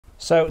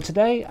So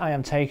today I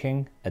am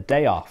taking a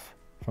day off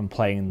from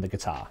playing the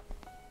guitar,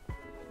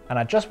 and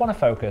I just want to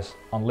focus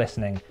on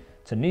listening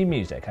to new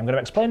music. I'm going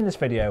to explain in this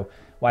video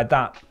why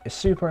that is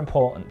super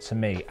important to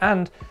me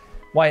and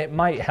why it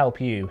might help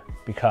you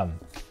become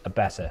a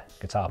better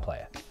guitar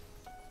player.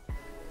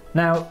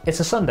 Now,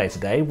 it's a Sunday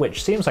today,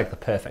 which seems like the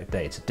perfect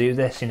day to do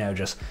this, you know,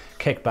 just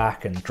kick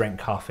back and drink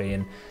coffee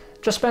and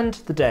just spend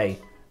the day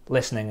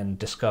listening and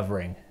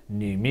discovering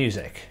new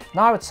music.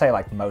 Now, I would say,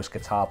 like most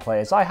guitar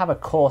players, I have a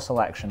core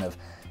selection of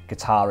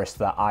guitarists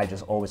that I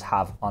just always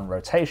have on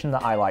rotation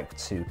that I like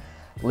to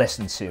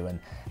listen to,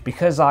 and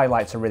because I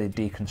like to really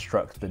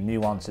deconstruct the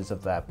nuances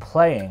of their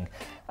playing,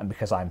 and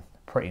because I'm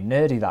pretty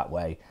nerdy that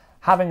way,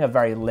 having a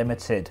very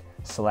limited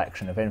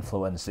selection of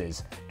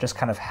influences just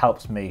kind of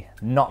helps me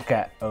not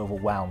get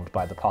overwhelmed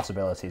by the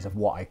possibilities of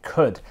what I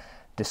could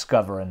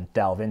discover and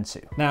delve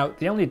into. Now,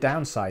 the only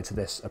downside to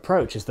this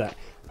approach is that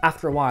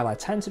after a while I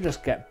tend to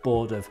just get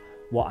bored of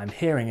what I'm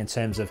hearing in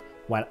terms of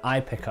when I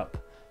pick up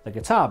the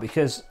guitar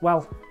because,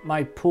 well,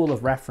 my pool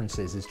of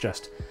references is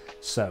just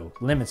so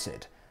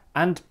limited.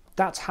 And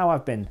that's how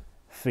I've been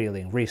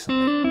feeling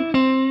recently.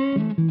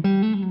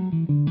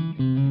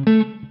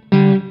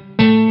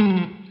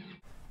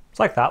 It's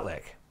like that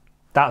lick.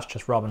 That's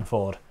just Robin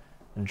Ford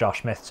and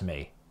Josh Smith to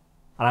me.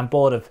 And I'm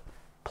bored of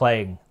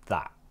playing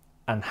that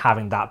and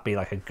having that be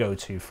like a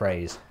go-to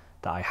phrase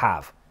that I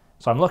have.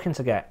 So I'm looking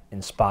to get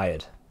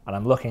inspired, and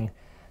I'm looking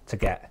to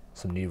get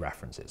some new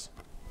references.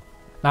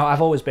 Now,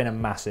 I've always been a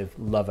massive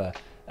lover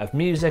of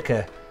music.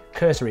 A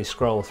cursory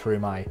scroll through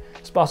my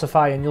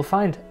Spotify and you'll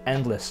find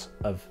endless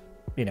of,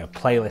 you know,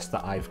 playlists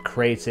that I've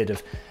created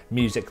of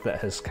music that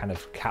has kind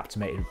of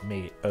captivated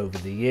me over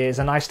the years,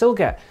 and I still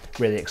get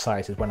really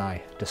excited when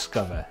I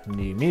discover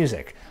new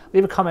music.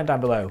 Leave a comment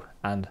down below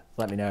and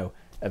let me know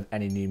of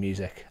any new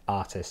music,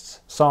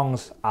 artists,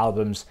 songs,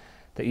 albums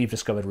that you've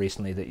discovered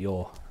recently that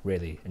you're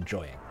really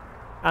enjoying.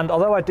 And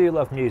although I do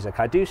love music,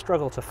 I do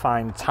struggle to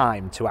find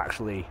time to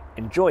actually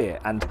enjoy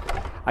it, and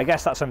I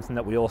guess that's something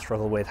that we all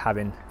struggle with,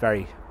 having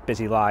very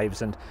busy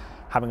lives and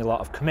having a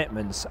lot of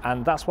commitments,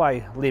 and that's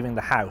why leaving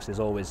the house is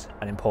always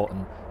an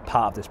important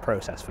part of this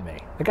process for me.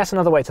 I guess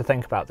another way to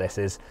think about this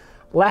is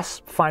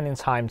less finding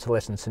time to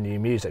listen to new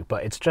music,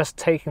 but it's just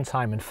taking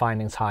time and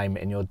finding time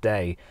in your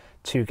day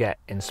to get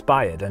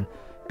inspired. And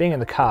being in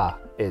the car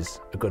is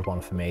a good one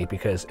for me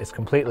because it's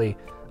completely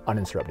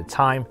uninterrupted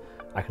time.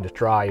 I can just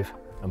drive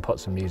and put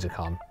some music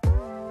on.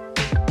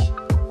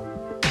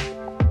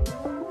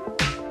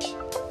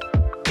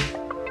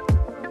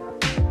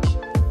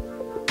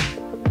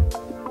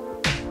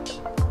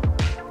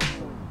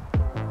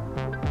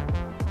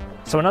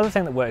 So another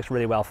thing that works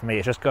really well for me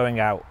is just going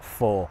out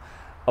for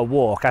a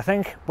walk. I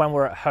think when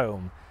we're at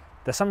home,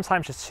 there's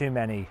sometimes just too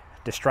many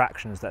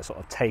distractions that sort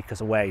of take us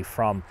away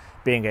from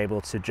being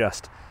able to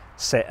just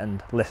sit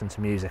and listen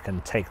to music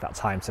and take that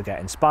time to get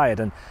inspired.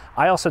 And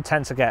I also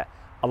tend to get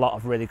a lot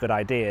of really good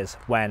ideas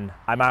when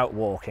I'm out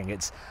walking.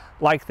 It's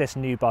like this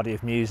new body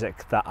of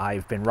music that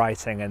I've been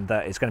writing and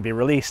that is going to be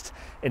released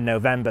in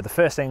November. The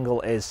first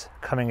single is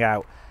coming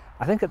out,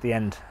 I think, at the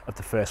end of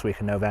the first week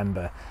of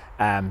November,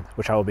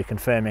 which I will be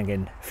confirming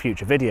in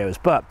future videos.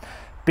 But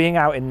being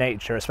out in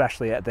nature,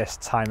 especially at this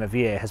time of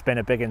year, has been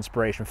a big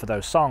inspiration for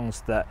those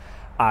songs that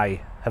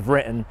I have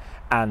written,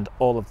 and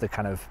all of the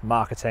kind of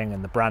marketing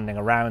and the branding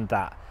around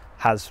that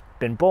has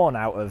been born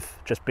out of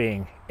just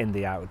being in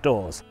the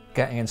outdoors.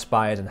 Getting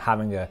inspired and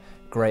having a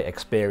great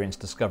experience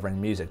discovering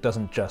music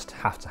doesn't just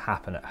have to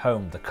happen at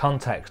home. The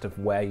context of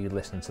where you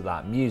listen to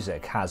that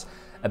music has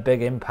a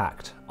big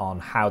impact on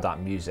how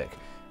that music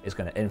is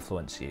going to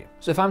influence you.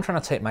 So if I'm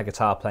trying to take my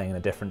guitar playing in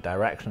a different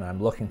direction and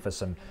I'm looking for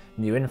some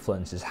new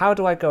influences, how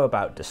do I go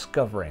about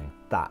discovering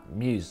that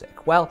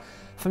music? Well,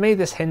 for me,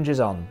 this hinges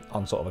on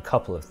sort of a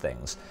couple of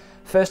things.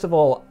 First of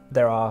all,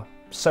 there are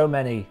so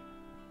many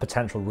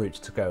potential routes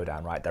to go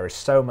down, right? There is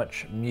so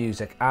much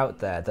music out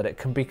there that it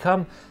can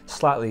become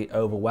slightly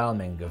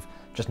overwhelming of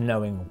just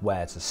knowing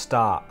where to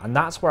start. And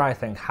that's where I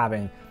think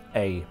having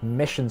a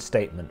mission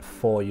statement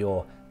for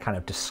your kind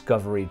of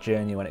discovery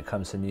journey when it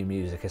comes to new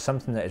music is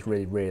something that is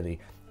really, really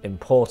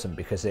important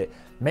because it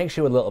makes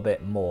you a little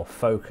bit more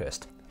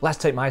focused. Let's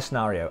take my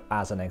scenario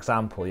as an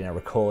example, you know,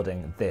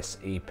 recording this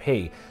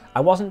EP. I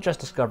wasn't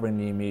just discovering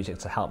new music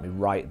to help me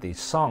write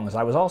these songs,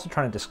 I was also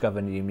trying to discover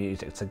new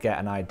music to get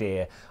an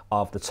idea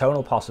of the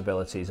tonal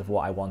possibilities of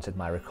what I wanted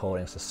my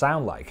recordings to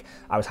sound like.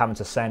 I was having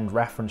to send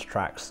reference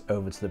tracks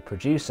over to the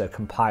producer,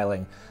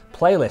 compiling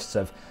playlists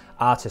of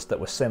artists that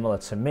were similar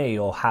to me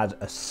or had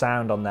a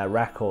sound on their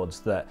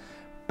records that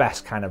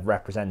best kind of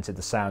represented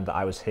the sound that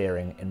I was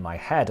hearing in my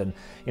head, and,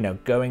 you know,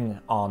 going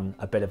on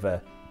a bit of a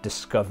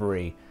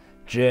discovery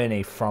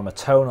journey from a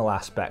tonal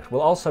aspect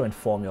will also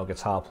inform your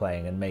guitar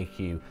playing and make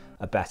you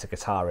a better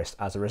guitarist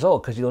as a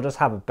result, because you'll just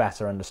have a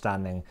better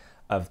understanding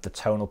of the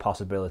tonal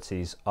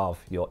possibilities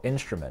of your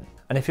instrument.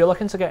 And if you're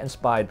looking to get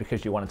inspired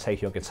because you want to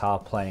take your guitar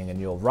playing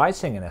and your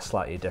writing in a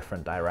slightly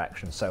different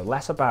direction, so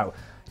less about,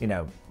 you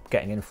know,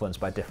 getting influenced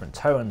by different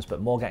tones,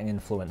 but more getting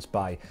influenced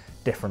by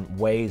different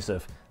ways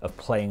of of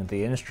playing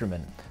the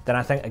instrument, then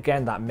I think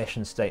again that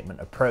mission statement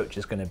approach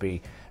is going to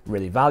be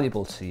really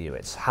valuable to you.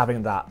 It's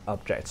having that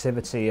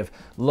objectivity of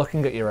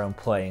looking at your own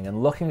playing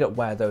and looking at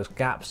where those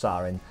gaps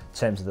are in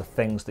terms of the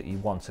things that you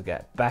want to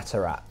get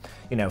better at.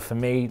 You know, for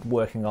me,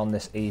 working on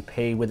this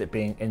EP, with it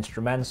being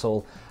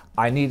instrumental,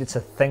 I needed to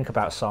think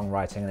about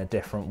songwriting in a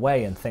different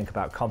way and think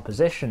about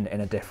composition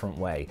in a different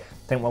way.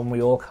 I think when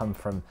we all come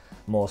from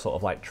more sort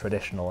of like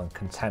traditional and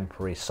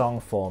contemporary song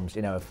forms,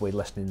 you know, if we're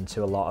listening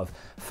to a lot of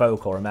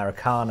folk or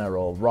Americana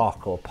or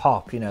rock or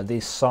pop, you know,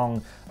 these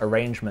song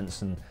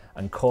arrangements and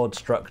chord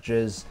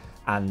structures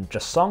and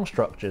just song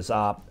structures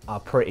are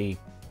pretty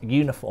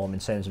uniform in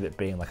terms of it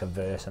being like a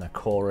verse and a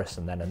chorus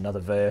and then another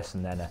verse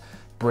and then a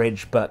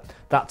bridge, but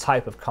that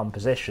type of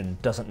composition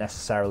doesn't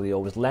necessarily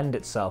always lend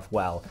itself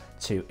well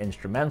to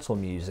instrumental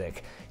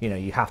music. You know,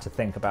 you have to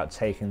think about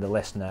taking the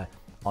listener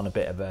on a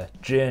bit of a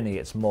journey.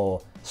 It's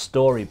more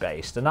story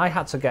based, and I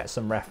had to get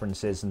some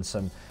references and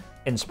some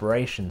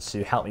inspirations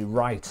to help me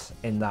write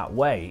in that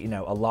way. You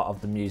know, a lot of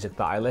the music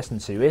that I listen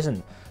to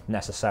isn't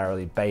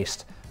necessarily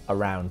based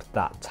around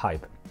that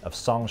type of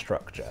song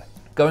structure.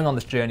 Going on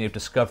this journey of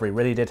discovery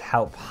really did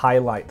help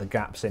highlight the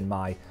gaps in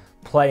my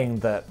playing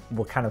that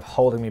were kind of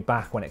holding me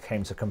back when it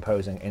came to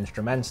composing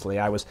instrumentally.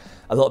 I was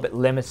a little bit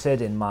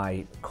limited in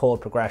my chord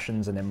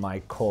progressions and in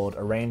my chord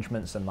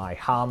arrangements and my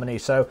harmony,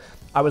 so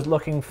I was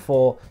looking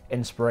for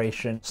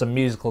inspiration, some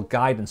musical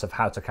guidance of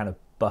how to kind of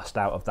bust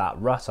out of that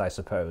rut, I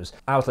suppose.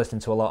 I was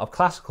listening to a lot of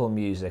classical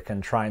music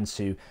and trying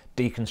to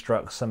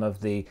deconstruct some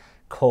of the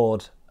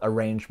chord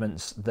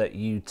arrangements that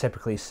you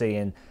typically see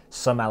in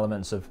some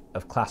elements of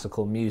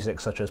classical music,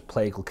 such as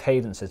plagal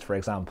cadences, for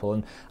example.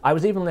 And I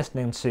was even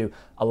listening to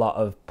a lot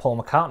of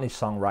Paul McCartney's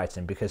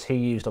songwriting, because he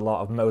used a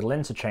lot of modal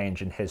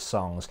interchange in his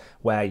songs,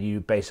 where you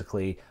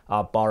basically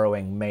are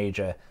borrowing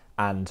major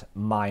and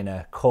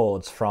minor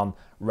chords from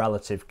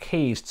relative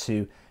keys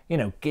to, you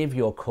know, give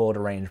your chord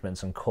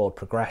arrangements and chord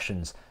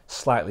progressions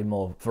slightly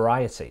more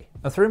variety.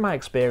 And through my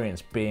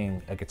experience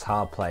being a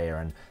guitar player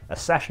and a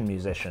session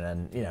musician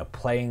and, you know,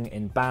 playing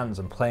in bands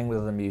and playing with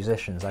other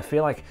musicians, I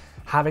feel like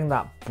having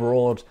that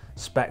broad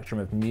spectrum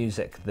of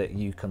music that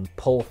you can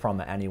pull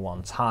from at any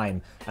one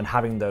time and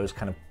having those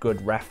kind of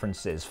good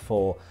references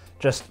for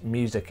just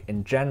music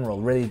in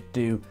general really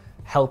do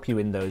help you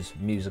in those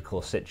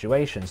musical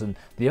situations. And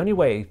the only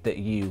way that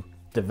you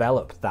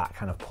develop that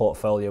kind of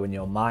portfolio in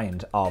your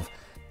mind of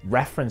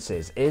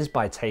references is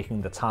by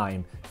taking the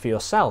time for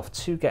yourself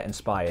to get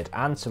inspired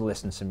and to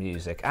listen to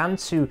music and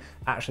to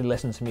actually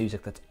listen to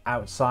music that's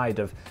outside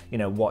of, you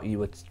know, what you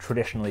would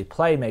traditionally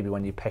play maybe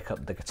when you pick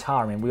up the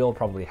guitar. I mean, we all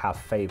probably have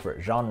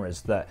favorite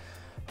genres that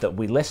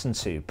we listen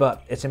to,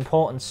 but it's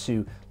important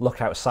to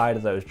look outside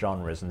of those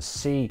genres and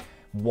see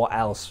what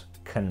else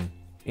can,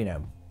 you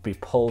know, be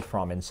pulled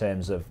from in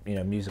terms of, you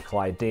know, musical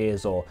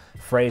ideas or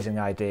phrasing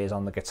ideas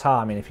on the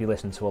guitar. I mean, if you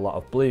listen to a lot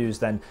of blues,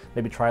 then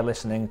maybe try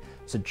listening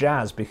to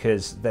jazz,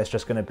 because there's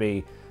just going to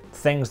be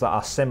things that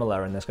are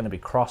similar and there's going to be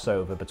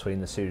crossover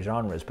between the two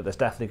genres, but there's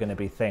definitely going to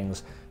be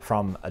things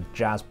from a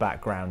jazz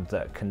background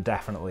that can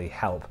definitely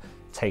help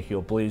take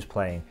your blues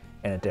playing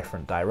in a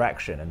different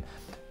direction. And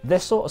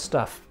this sort of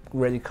stuff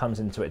really comes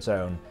into its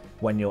own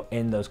when you're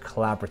in those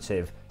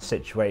collaborative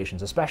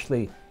situations,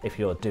 especially if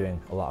you're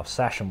doing a lot of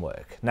session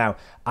work. Now,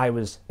 I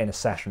was in a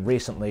session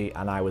recently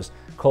and I was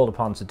called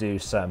upon to do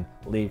some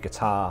lead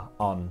guitar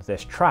on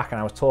this track,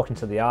 and I was talking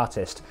to the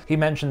artist. He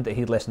mentioned that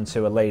he'd listened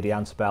to a Lady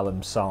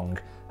Antebellum song,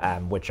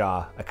 which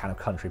are a kind of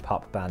country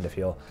pop band if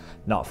you're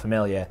not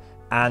familiar,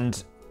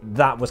 and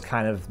that was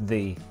kind of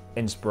the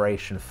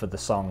inspiration for the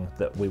song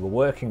that we were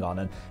working on.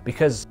 And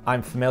because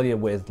I'm familiar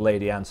with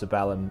Lady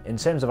Antebellum in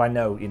terms of, I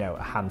know, you know,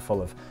 a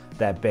handful of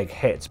their big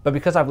hits, but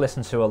because I've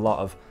listened to a lot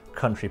of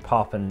country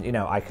pop and, you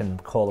know, I can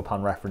call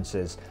upon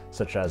references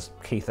such as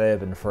Keith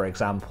Urban, for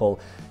example,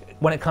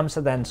 when it comes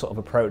to then sort of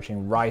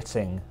approaching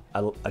writing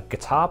a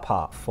guitar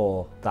part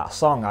for that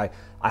song, I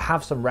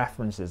have some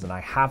references and I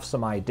have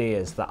some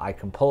ideas that I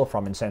can pull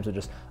from in terms of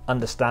just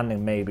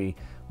understanding maybe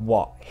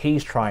what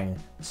he's trying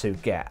to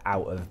get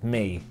out of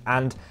me.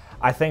 And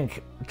I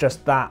think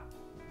just that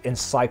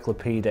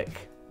encyclopedic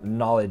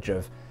knowledge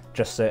of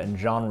just certain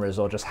genres,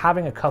 or just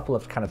having a couple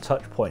of kind of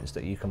touch points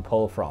that you can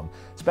pull from,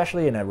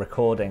 especially in a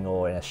recording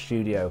or in a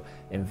studio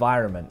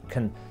environment,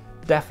 can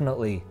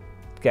definitely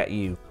get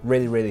you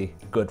really, really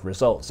good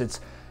results. It's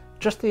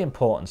just the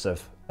importance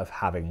of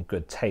having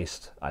good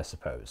taste, I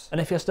suppose. And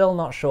if you're still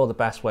not sure the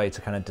best way to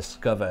kind of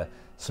discover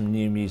some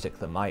new music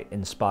that might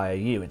inspire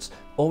you, it's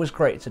always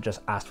great to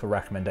just ask for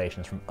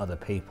recommendations from other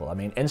people. I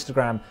mean,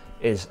 Instagram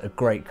is a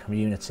great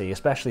community,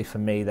 especially for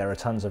me. There are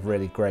tons of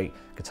really great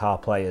guitar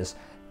players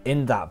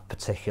in that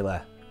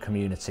particular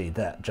community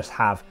that just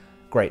have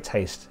great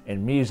taste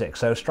in music.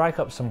 So strike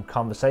up some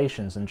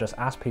conversations and just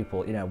ask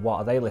people, you know, what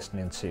are they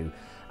listening to?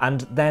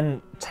 And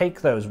then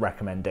take those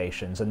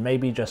recommendations and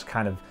maybe just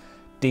kind of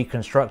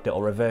deconstruct it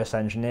or reverse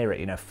engineer it.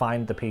 You know,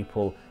 find the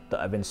people that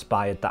have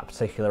inspired that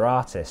particular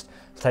artist.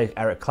 Take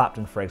Eric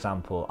Clapton, for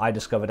example. I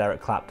discovered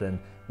Eric Clapton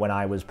when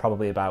I was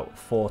probably about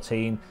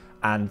 14.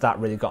 and that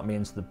really got me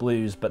into the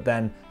blues. But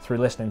then through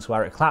listening to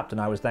Eric Clapton,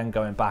 I was then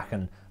going back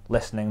and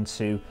listening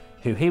to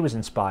who he was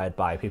inspired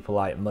by, people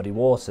like Muddy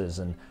Waters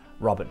and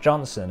Robert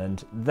Johnson,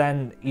 and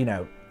then, you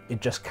know,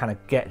 it just kind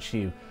of gets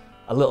you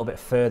a little bit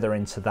further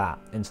into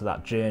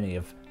that journey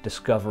of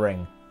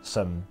discovering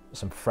some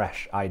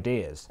fresh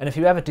ideas. And if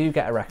you ever do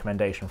get a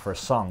recommendation for a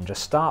song,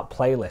 just start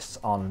playlists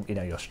on, you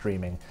know, your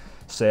streaming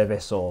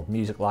service or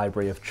music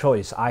library of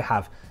choice. I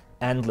have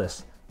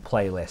endless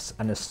playlists,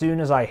 and as soon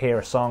as I hear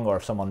a song or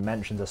if someone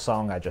mentions a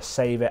song, I just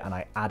save it and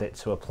I add it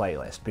to a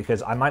playlist,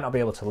 because I might not be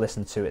able to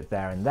listen to it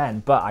there and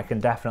then, but I can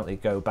definitely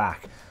go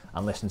back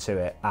and listen to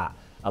it at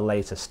a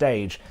later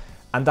stage.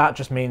 And that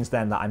just means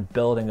then that I'm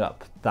building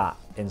up that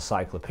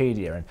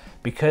encyclopedia. And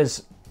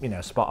because, you know,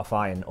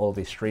 Spotify and all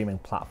these streaming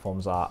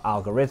platforms are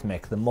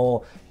algorithmic, the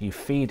more you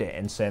feed it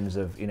in terms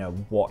of, you know,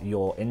 what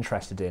you're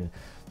interested in,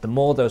 the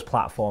more those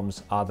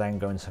platforms are then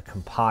going to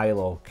compile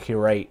or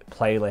curate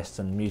playlists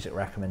and music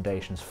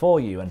recommendations for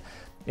you. And,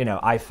 you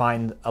know, I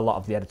find a lot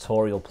of the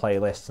editorial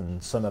playlists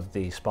and some of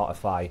the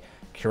Spotify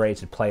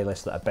curated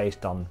playlists that are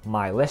based on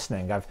my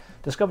listening, I've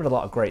discovered a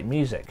lot of great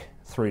music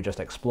through just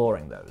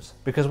exploring those.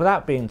 Because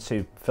without being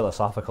too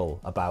philosophical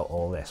about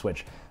all this,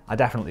 which I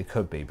definitely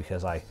could be,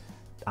 because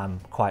I'm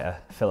quite a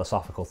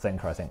philosophical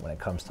thinker, I think, when it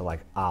comes to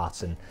like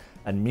art and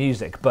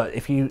music. But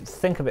if you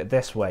think of it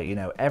this way, you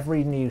know,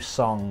 every new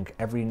song,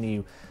 every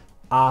new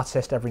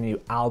artist, every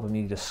new album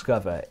you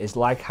discover is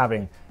like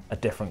having a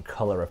different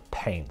color of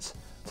paint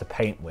to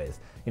paint with.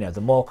 You know,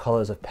 the more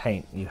colors of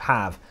paint you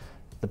have,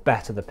 the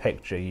better the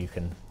picture you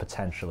can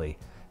potentially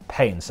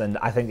paint. And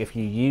I think if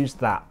you use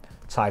that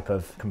type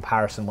of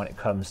comparison when it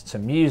comes to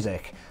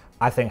music,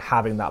 I think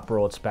having that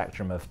broad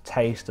spectrum of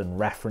taste and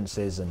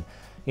references and,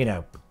 you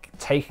know,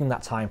 taking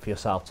that time for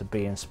yourself to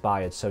be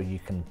inspired so you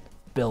can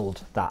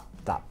build that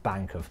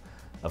bank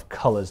of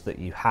colors that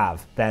you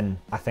have, then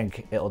I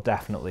think it'll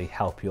definitely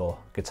help your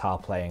guitar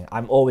playing.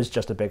 I'm always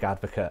just a big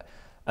advocate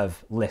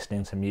of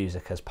listening to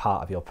music as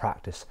part of your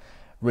practice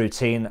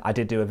routine. I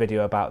did do a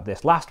video about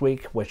this last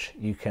week, which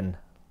you can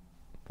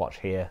watch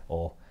here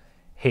or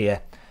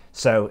here.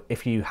 So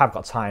if you have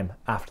got time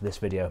after this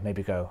video,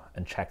 maybe go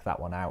and check that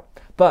one out.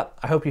 But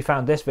I hope you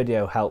found this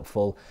video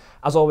helpful.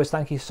 As always,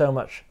 thank you so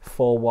much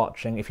for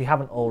watching. If you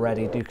haven't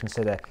already, do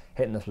consider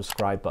hitting the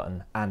subscribe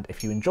button. And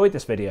if you enjoyed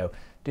this video,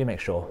 do make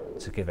sure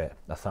to give it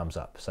a thumbs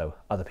up so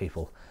other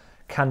people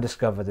can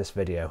discover this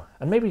video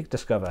and maybe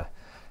discover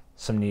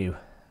some new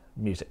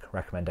music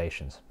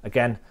recommendations.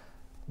 Again,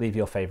 leave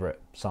your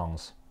favorite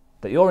songs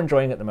that you're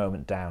enjoying at the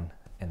moment down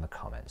in the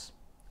comments.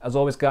 As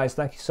always, guys,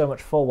 thank you so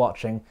much for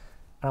watching,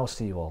 and I will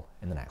see you all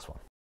in the next one.